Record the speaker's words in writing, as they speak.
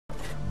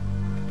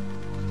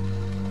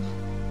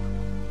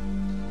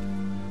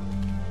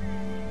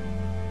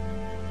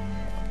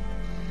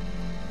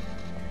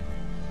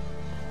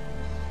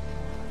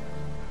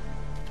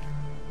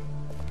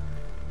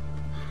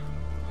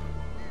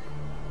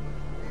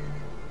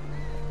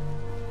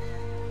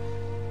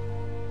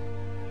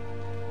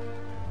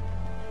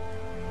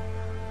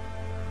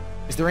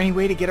Is there any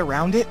way to get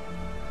around it?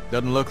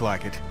 Doesn't look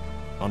like it.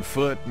 On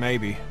foot,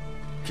 maybe.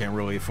 Can't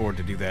really afford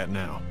to do that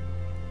now.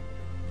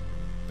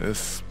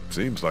 This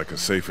seems like a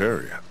safe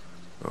area.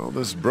 All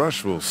this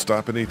brush will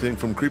stop anything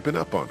from creeping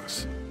up on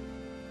us.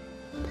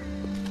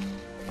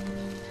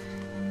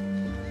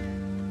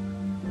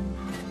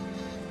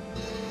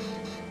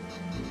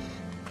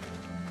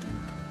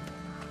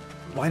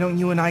 Why don't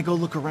you and I go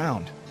look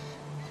around?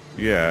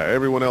 Yeah,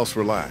 everyone else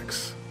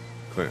relax.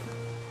 Clem,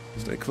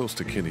 stay close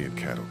to Kenny and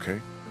Kat, okay?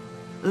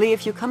 Lee,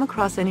 if you come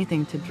across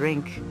anything to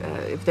drink,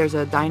 if there's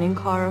a dining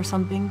car or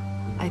something,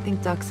 I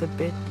think Duck's a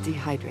bit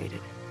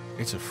dehydrated.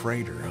 It's a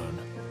freighter, hon.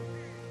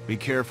 Be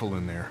careful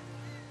in there.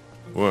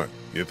 What,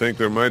 you think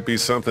there might be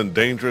something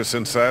dangerous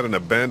inside an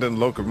abandoned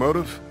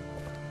locomotive?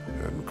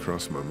 Hadn't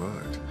crossed my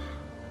mind.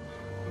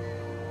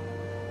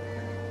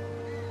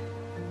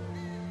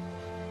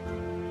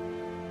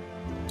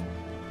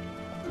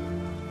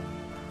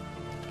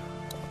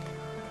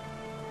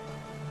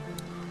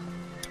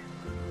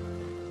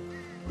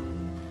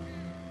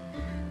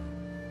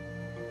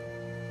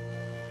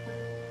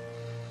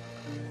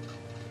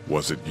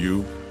 Was it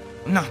you?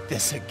 Not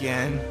this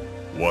again.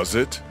 Was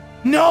it?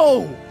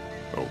 No!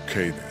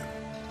 Okay then.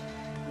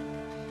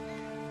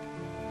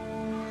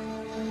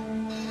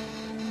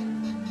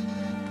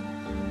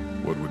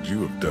 What would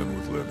you have done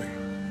with Lily?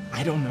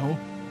 I don't know.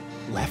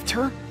 Left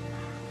her?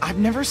 I've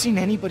never seen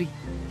anybody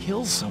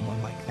kill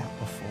someone like that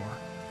before.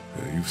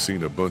 Yeah, you've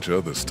seen a bunch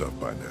of other stuff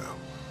by now.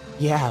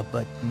 Yeah,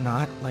 but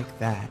not like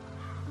that.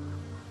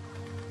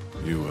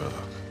 You,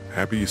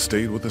 happy you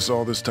stayed with us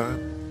all this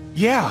time?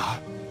 Yeah.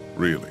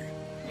 Really?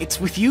 It's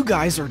with you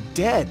guys or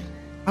dead.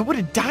 I would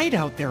have died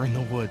out there in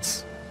the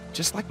woods.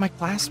 Just like my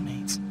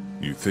classmates.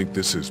 You think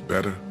this is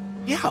better?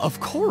 Yeah, of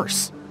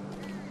course.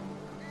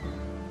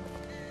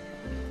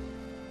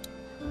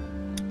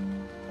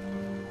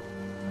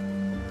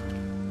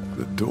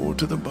 The door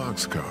to the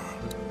boxcar.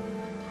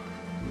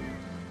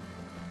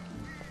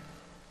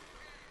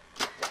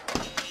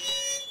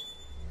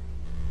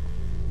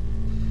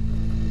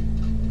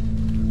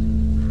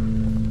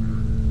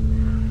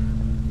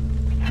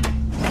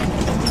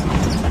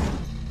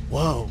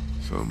 Whoa.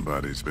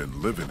 Somebody's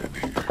been living in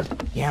here.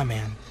 Yeah,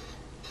 man.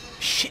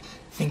 Shit,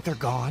 think they're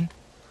gone?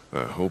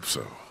 I hope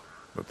so,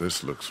 but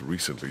this looks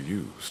recently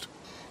used.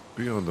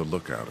 Be on the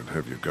lookout and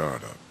have your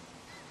guard up.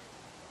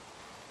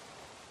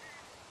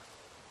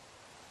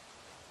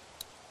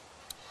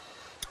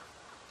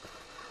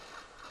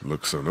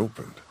 Looks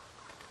unopened.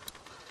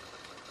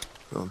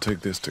 I'll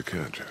take this to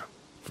Katja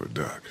for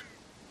Duck.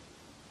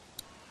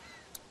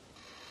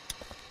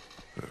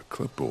 A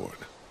clipboard.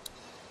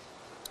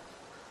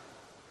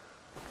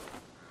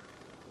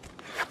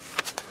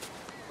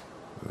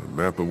 A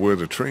map of where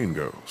the train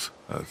goes.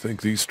 I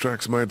think these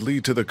tracks might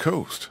lead to the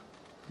coast.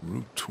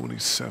 Route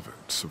 27,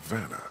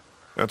 Savannah.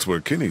 That's where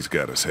Kenny's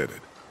got us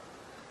headed.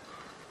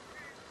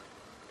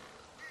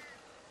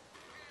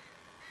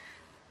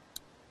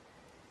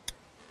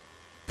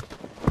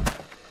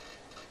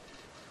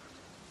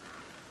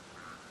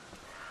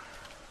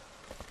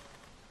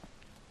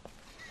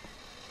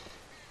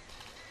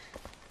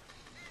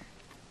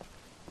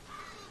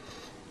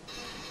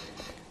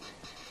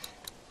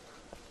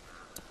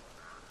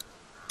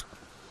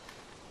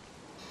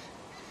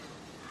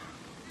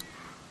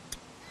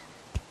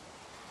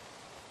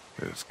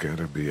 There's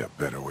gotta be a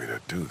better way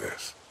to do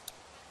this.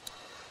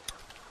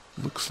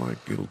 Looks like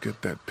it'll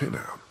get that pin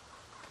out.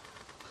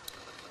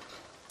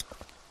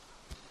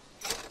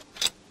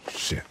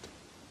 Shit.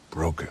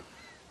 Broken.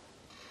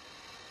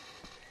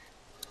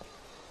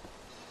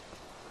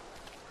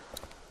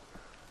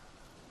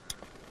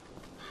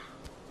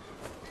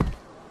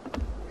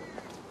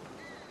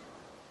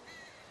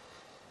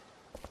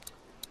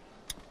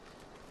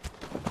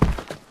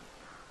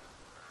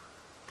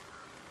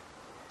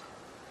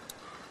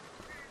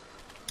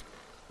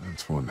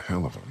 That's one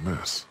hell of a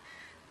mess.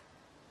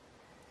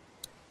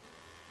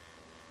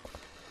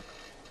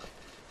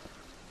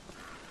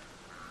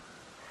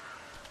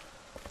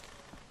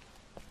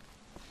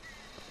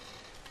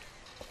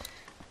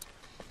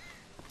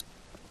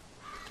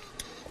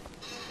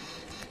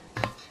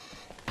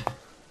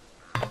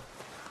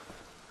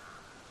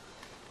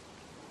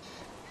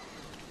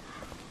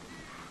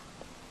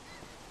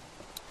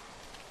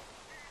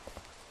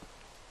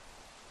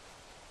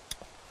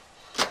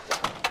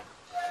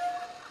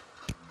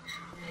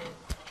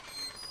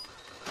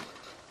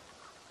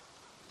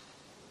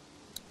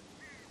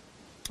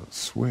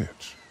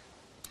 Switch.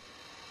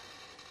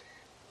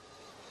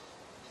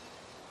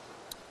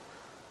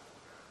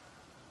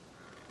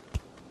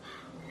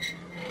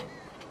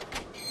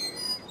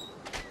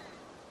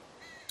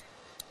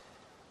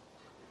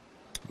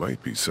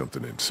 Might be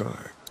something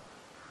inside.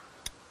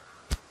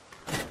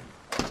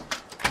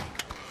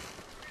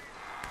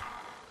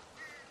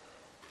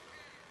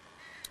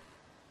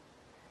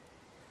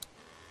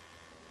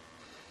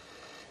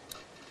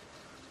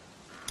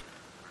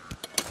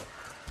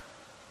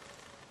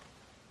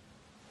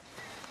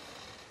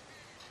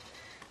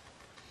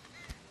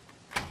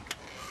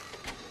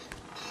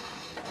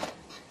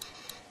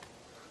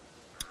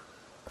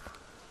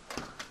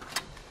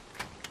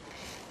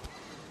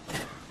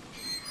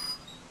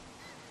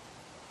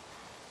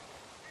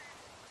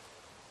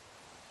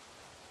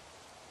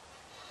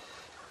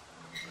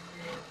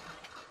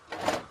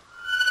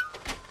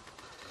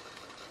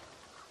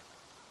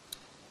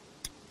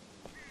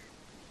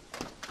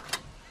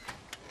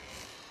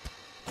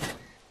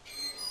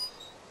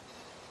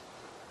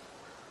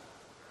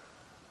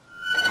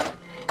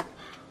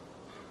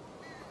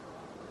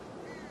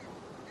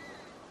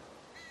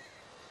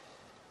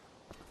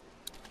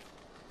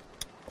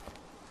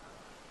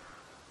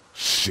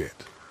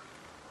 shit.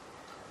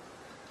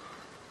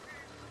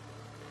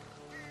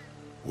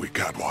 We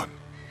got one.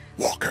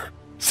 Walker,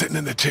 sitting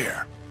in the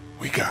chair.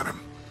 We got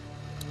him.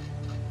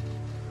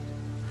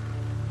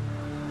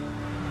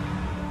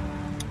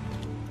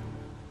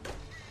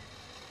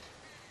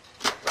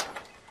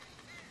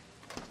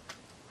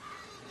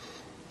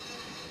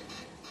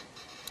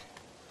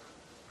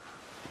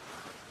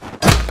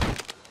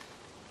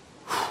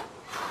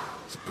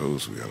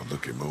 Suppose we ought to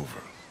look him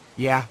over.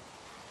 Yeah.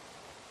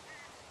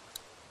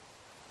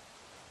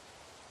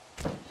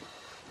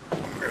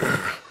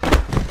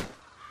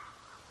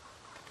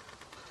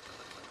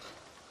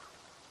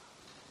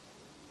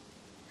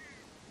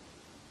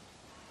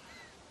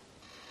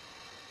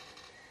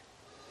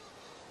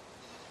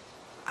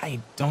 I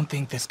don't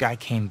think this guy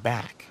came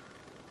back.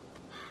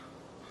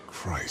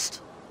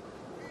 Christ.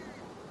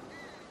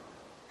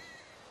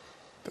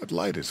 That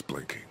light is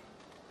blinking.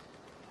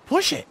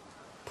 Push it.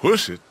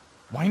 Push it?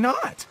 Why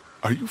not?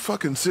 Are you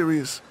fucking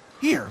serious?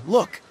 Here,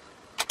 look.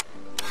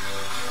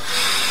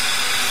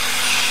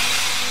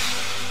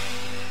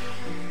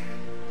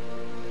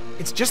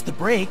 It's just the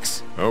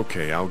brakes.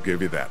 Okay, I'll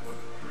give you that one.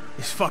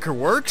 This fucker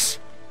works?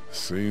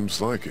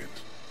 Seems like it.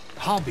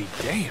 I'll be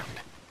damned.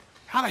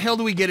 How the hell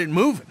do we get it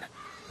moving?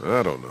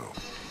 I don't know.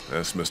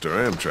 That's Mr.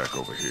 Amtrak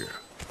over here.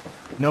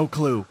 No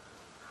clue.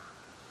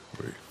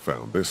 We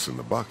found this in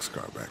the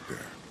boxcar back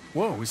there.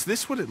 Whoa, is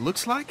this what it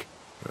looks like?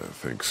 I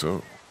think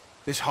so.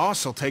 This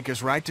hoss will take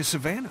us right to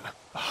Savannah.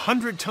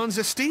 100 tons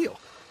of steel.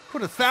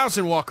 Put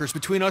 1,000 walkers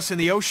between us and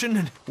the ocean,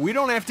 and we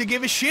don't have to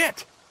give a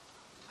shit.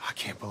 I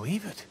can't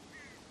believe it.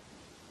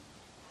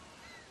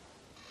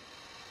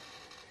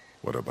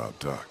 What about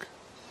Doc?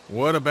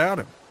 What about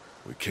him?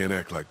 We can't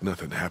act like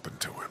nothing happened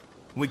to him.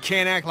 We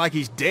can't act like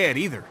he's dead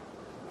either.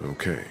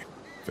 Okay,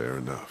 fair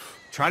enough.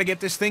 Try to get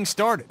this thing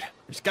started.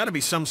 There's got to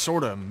be some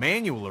sort of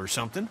manual or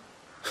something.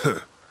 I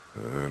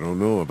don't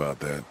know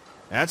about that.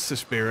 That's the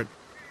spirit.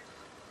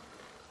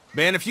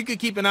 Ben, if you could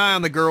keep an eye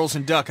on the girls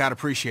and Duck, I'd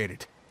appreciate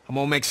it. I'm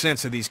gonna make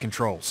sense of these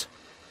controls.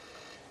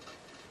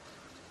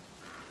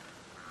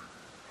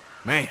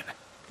 Man,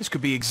 this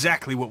could be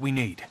exactly what we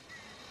need.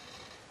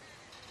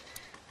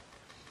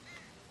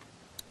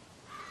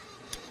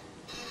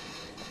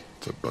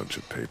 It's a bunch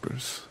of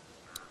papers.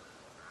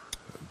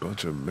 A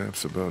bunch of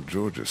maps about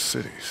Georgia's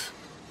cities.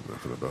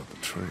 Nothing about the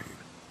train.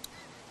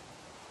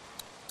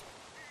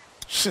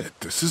 Shit,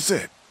 this is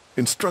it.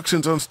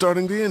 Instructions on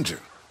starting the engine.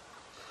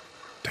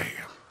 Damn,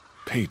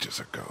 pages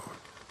are gone.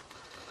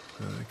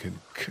 I can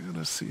kind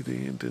of see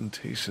the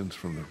indentations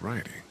from the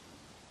writing.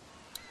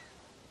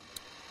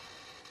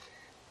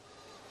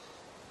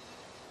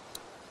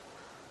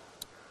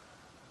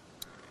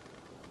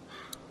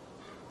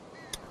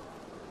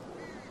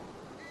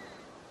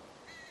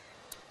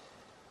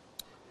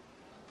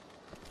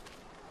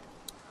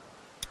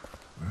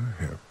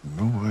 I have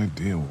no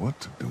idea what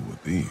to do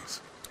with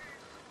these.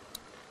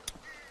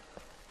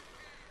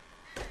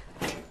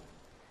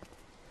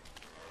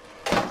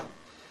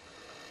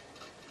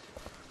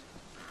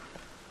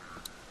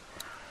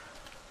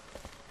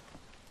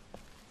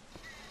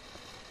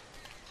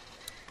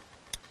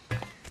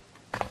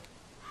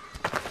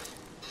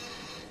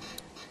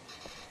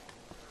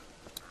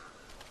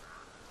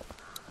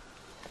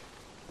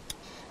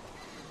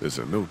 There's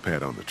a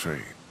notepad on the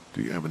train.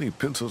 Do you have any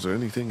pencils or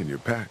anything in your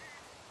pack?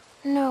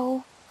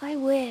 No, I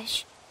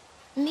wish.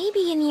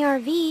 Maybe in the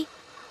RV.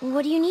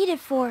 What do you need it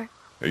for?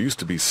 There used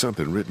to be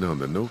something written on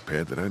the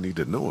notepad that I need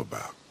to know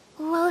about.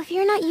 Well, if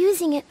you're not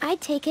using it,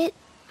 I'd take it.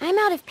 I'm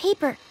out of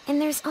paper, and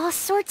there's all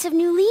sorts of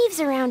new leaves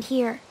around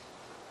here.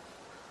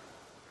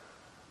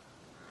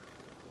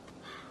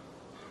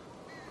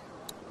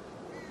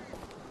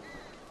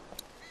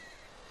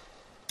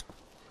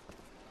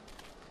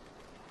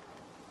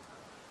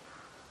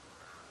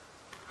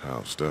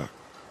 How's Doc?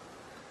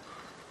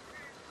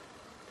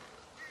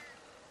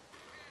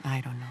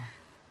 I don't know.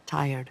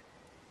 Tired.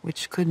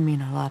 Which could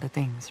mean a lot of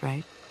things,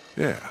 right?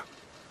 Yeah.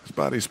 His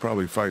body's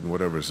probably fighting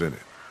whatever's in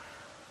it.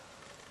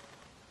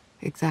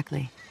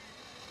 Exactly.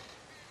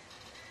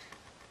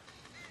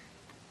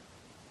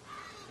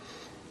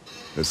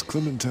 Has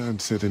Clementine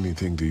said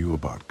anything to you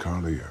about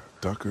Carly or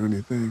Duck or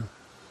anything?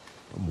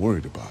 I'm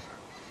worried about her.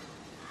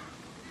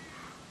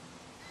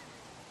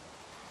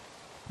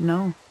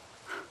 No.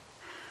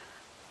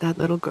 That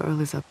little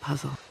girl is a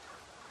puzzle.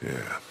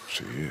 Yeah,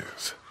 she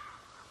is.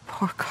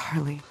 Poor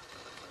Carly.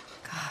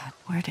 God,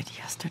 where did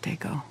yesterday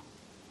go?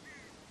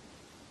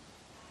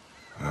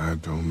 I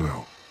don't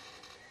know.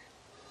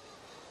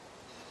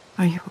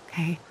 Are you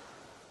okay?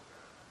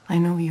 I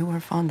know you were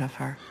fond of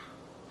her.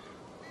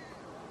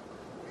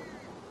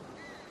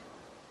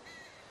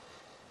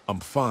 I'm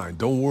fine.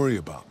 Don't worry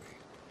about me.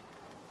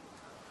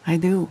 I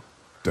do.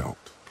 Don't.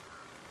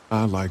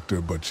 I liked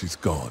her, but she's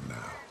gone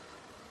now.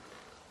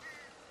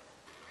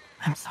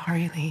 I'm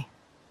sorry, Lee.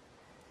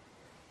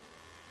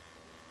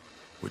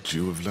 Would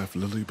you have left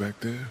Lily back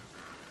there?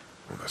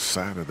 On the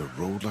side of the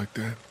road like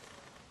that?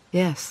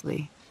 Yes,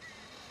 Lee.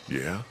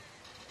 Yeah?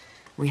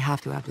 We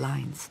have to have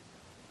lines.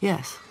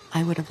 Yes,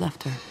 I would have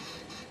left her.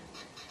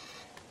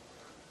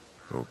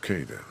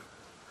 Okay, then.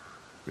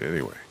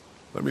 Anyway,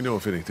 let me know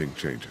if anything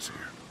changes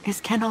here.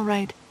 Is Ken all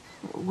right?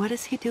 What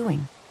is he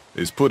doing?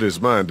 He's put his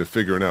mind to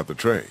figuring out the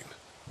train.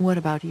 What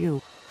about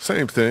you?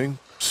 Same thing,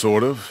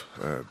 sort of.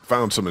 I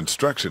found some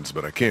instructions,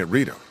 but I can't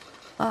read them.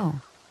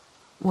 Oh.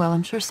 Well,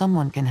 I'm sure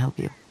someone can help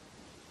you.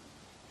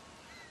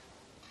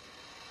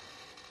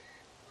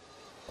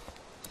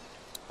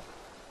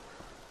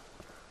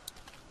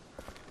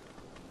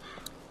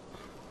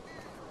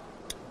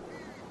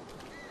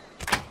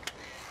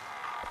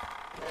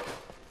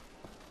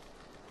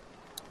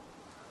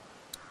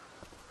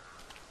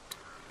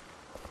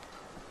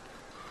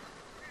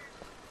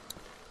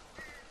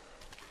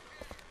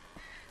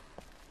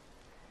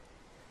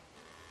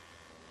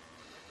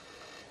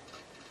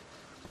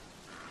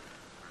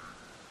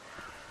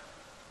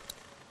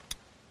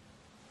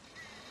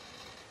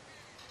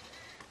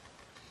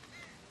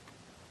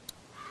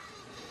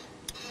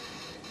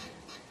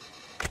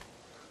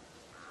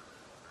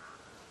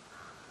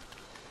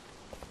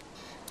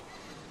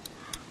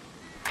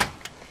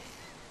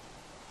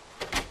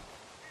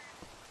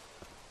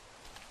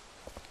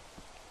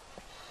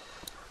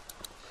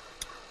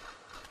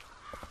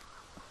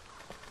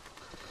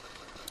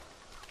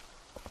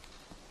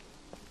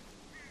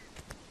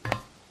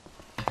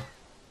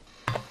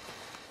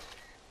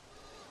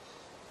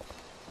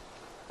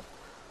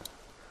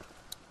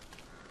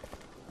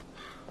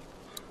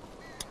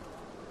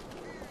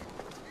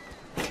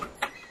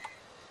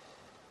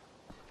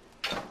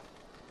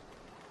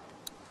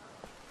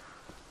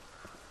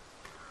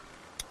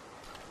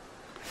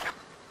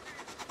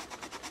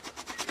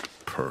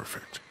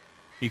 Perfect.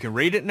 You can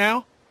read it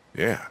now?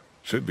 Yeah,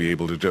 should be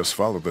able to just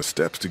follow the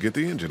steps to get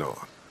the engine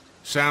on.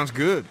 Sounds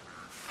good.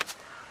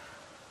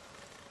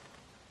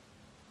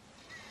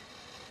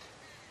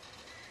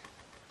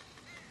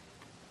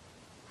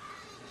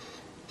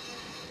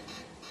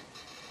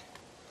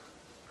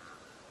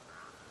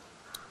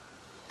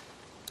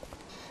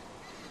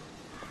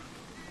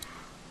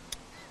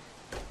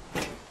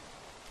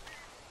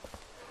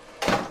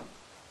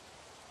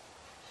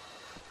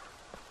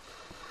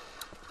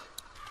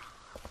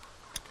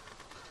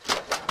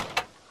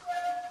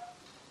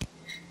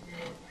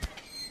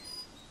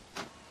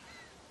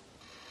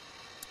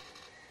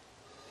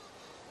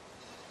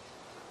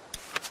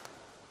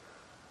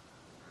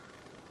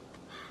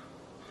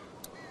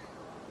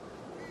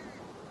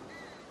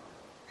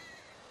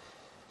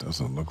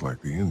 Doesn't look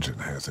like the engine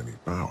has any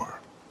power.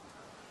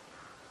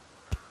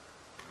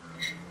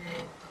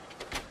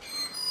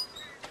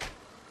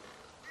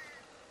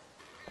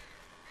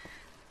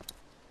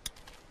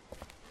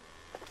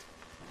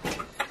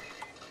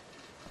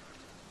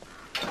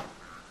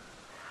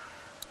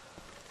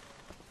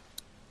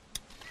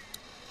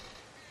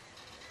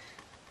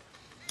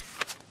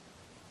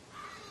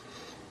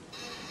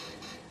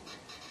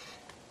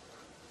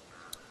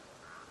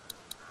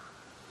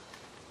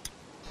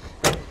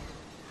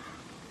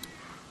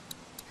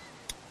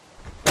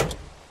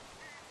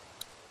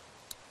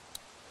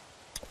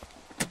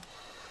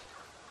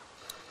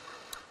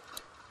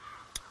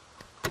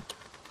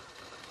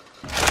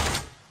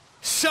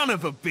 Son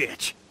of a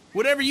bitch!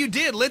 Whatever you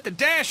did lit the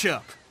dash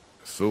up!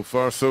 So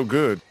far, so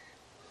good.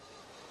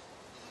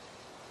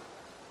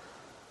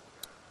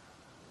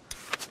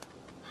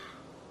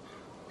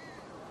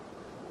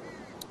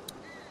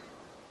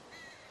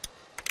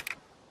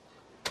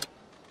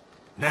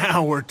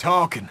 Now we're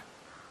talking.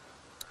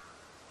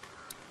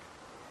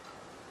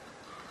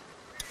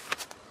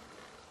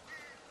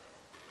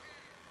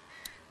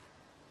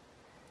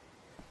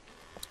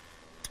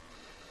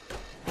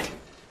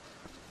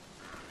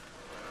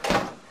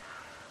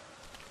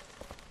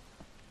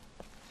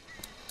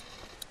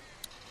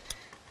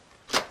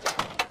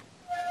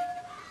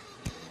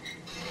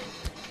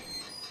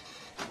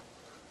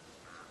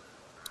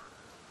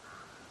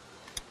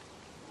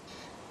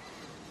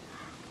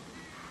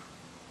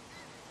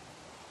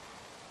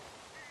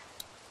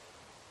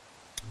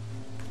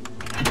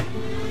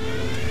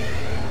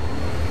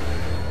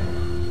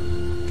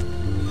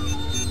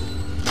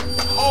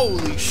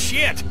 Holy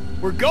shit!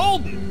 We're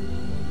golden!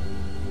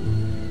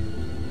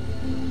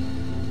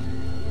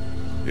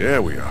 Yeah,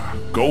 we are.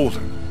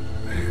 Golden.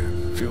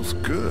 Man, feels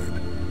good.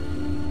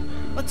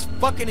 Let's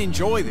fucking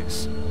enjoy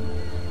this.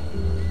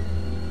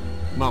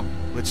 Mom,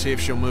 let's see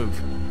if she'll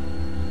move.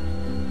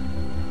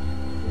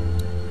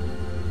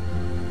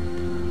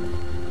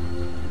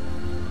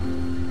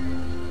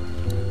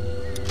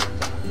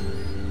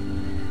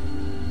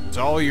 It's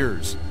all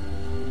yours.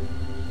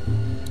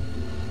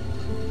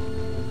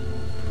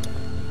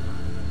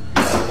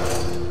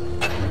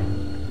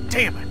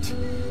 Damn it!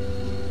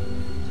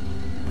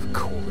 Of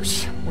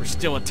course, we're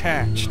still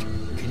attached.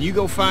 Can you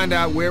go find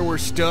out where we're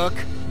stuck?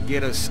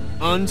 Get us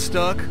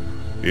unstuck?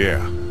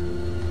 Yeah.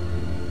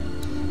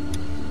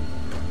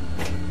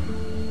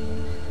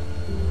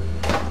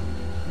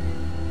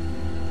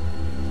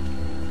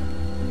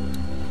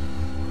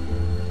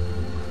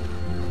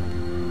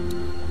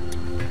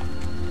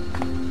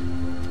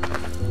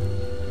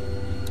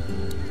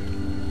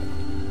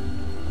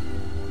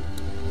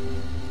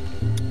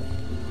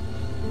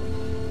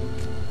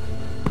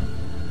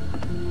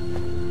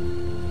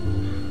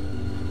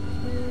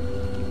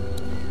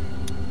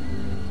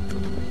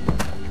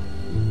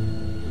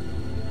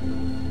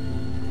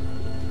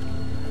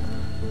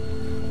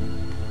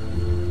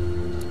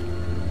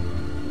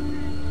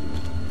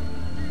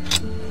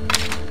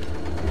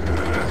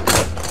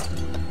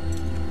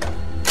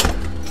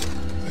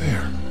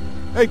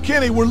 Hey,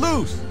 Kenny, we're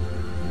loose!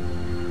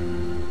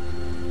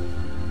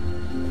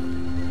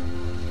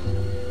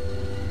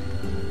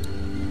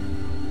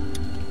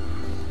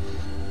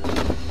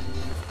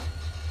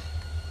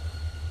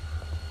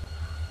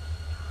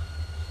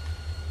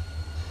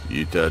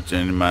 You touch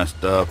any of my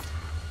stuff?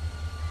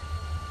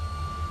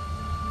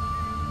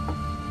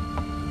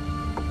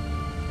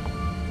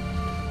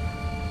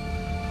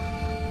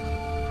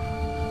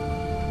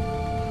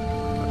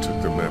 I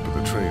took the map of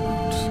the train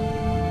routes.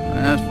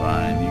 That's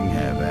fine, you can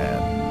have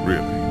that.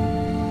 Really?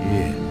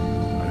 Yeah,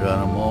 I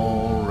got them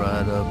all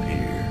right up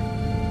here.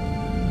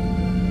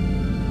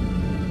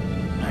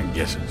 I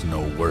guess it's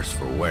no worse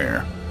for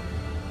wear.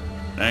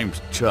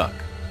 Name's Chuck.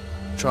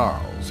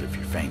 Charles, if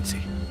you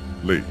fancy.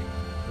 Lee.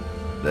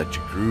 That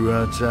your crew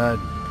outside?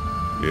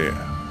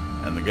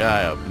 Yeah. And the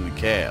guy up in the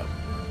cab?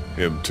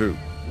 Him too.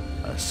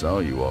 I saw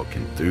you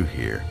walking through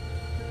here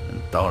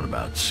and thought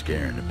about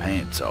scaring the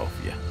pants off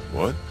you.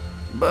 What?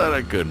 But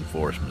I couldn't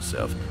force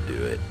myself to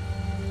do it.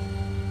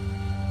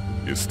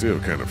 You're still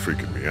kind of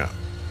freaking me out.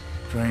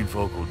 Trained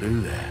folk will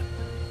do that.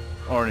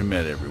 Already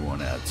met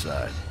everyone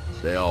outside.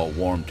 They all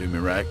warmed to me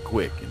right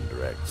quick in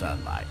direct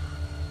sunlight.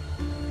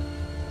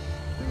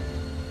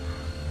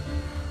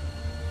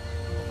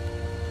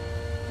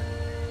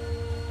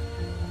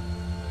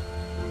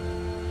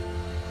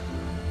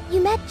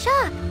 You met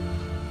Chuck.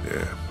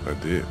 Yeah, I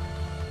did.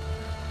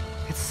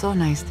 It's so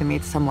nice to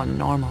meet someone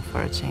normal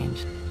for a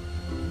change.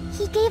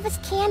 He gave us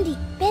candy.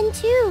 Ben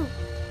too.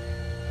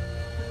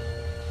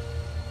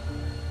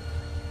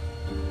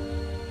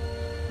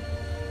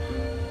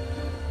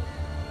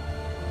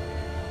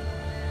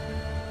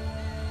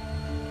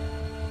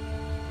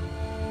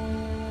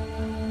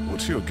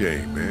 What's your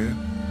game, man?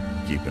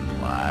 Keeping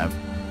alive.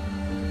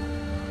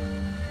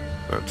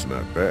 That's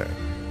not bad.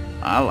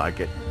 I like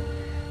it.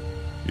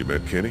 You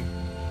met Kenny?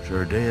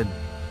 Sure did.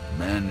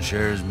 Man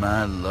shares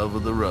my love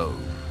of the road.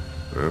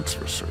 That's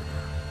for certain.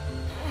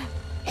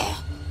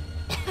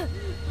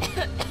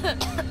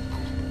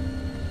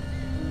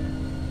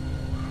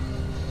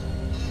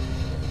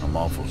 I'm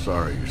awful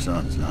sorry your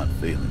son's not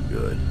feeling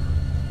good.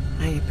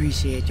 I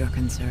appreciate your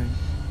concern.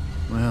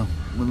 Well,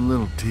 with a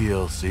little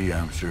TLC,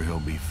 I'm sure he'll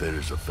be fit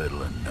as a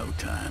fiddle in no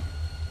time.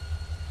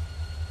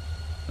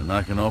 And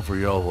I can offer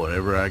y'all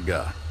whatever I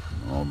got,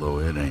 although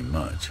it ain't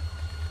much.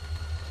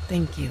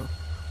 Thank you.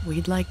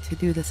 We'd like to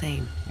do the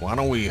same. Why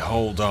don't we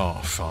hold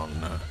off on,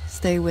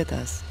 Stay with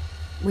us.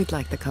 We'd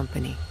like the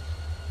company.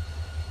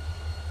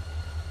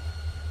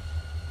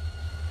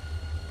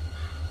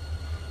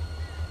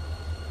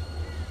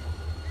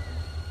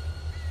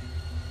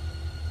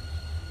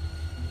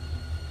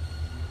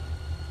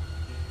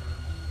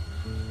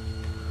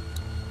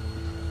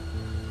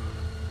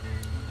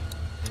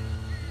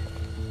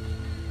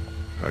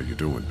 How you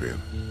doing,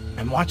 Ben?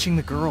 I'm watching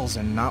the girls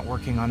and not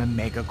working on a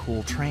mega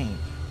cool train.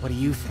 What do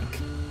you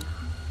think?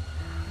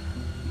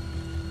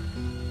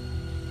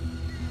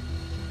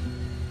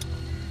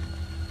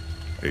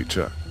 Hey,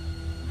 Chuck.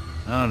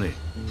 Howdy.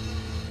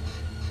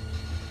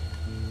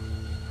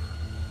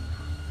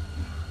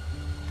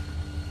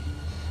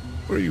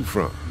 Where you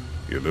from?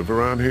 You live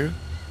around here?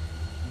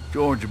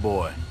 Georgia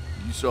boy,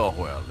 you saw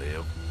where I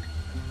live.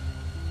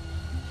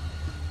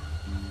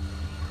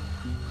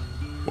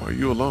 Why are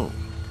you alone?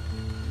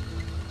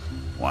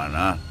 Why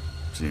not?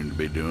 Seem to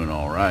be doing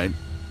all right.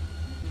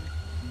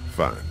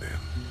 Fine, then.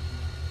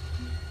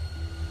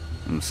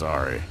 I'm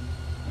sorry.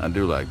 I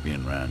do like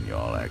being around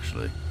y'all,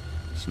 actually.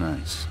 It's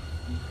nice.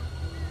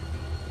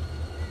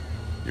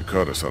 You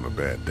caught us on a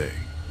bad day.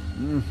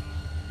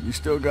 You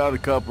still got a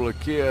couple of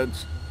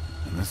kids,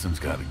 and this one's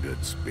got a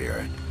good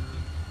spirit.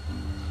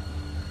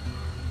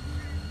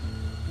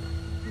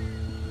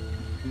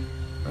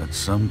 That's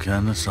some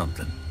kind of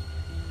something.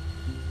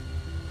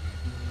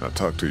 I'll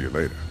talk to you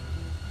later.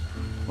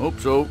 Hope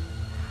so.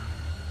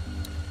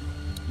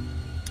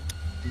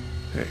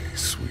 Hey,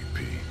 sweet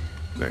pea.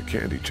 That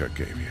candy Chuck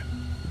gave you.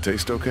 It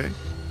taste okay?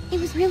 It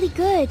was really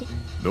good.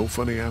 No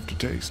funny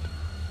aftertaste?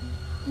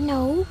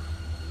 No.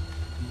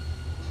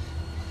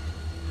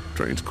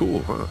 Train's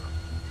cool, huh?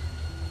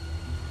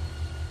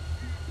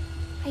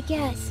 I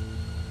guess.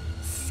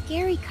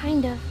 Scary,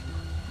 kind of.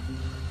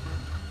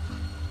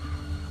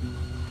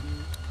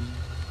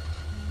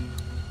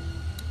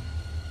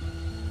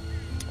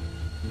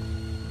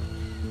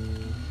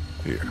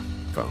 Here,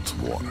 found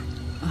some water.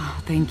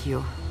 Oh, thank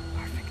you.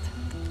 Perfect.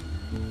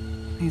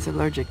 He's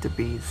allergic to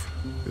bees.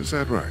 Is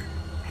that right?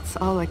 It's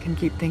all I can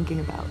keep thinking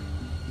about.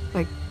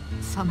 Like,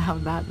 somehow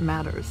that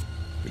matters.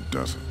 It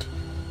doesn't.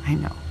 I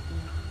know.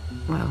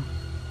 Well,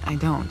 I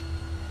don't.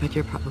 But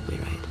you're probably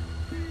right.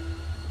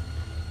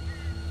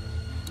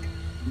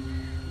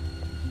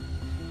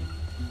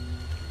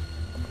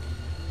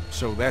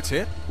 So that's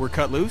it? We're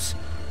cut loose?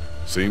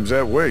 Seems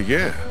that way,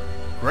 yeah.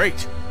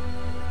 Great.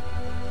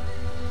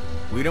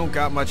 We don't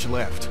got much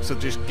left, so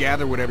just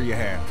gather whatever you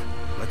have.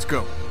 Let's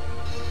go.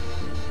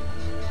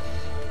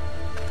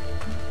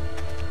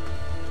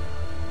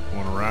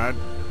 Want to ride?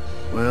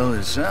 Well,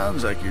 it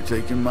sounds like you're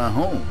taking my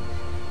home.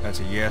 That's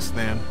a yes,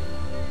 then?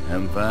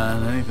 Haven't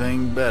found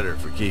anything better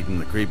for keeping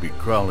the creepy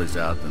crawlies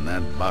out than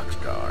that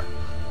boxcar.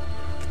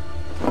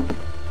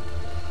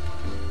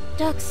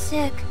 Duck's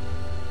sick.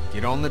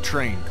 Get on the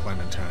train,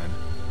 Clementine.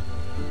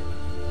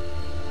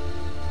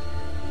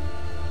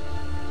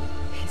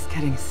 He's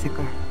getting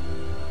sicker.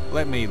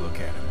 Let me look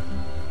at him.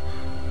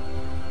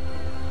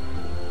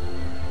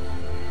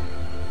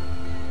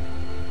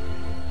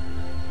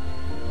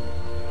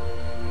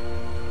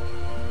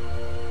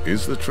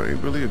 Is the train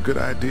really a good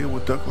idea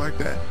with Duck like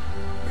that?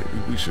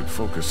 Maybe we should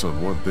focus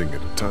on one thing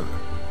at a time.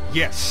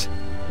 Yes.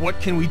 What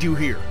can we do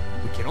here?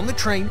 We get on the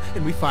train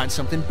and we find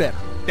something better.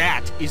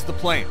 That is the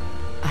plan.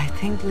 I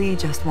think Lee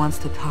just wants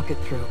to talk it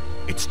through.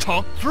 It's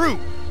talked through.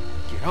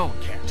 Get on,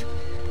 Cat.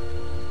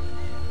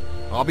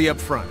 I'll be up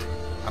front.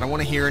 I don't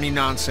want to hear any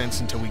nonsense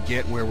until we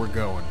get where we're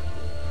going.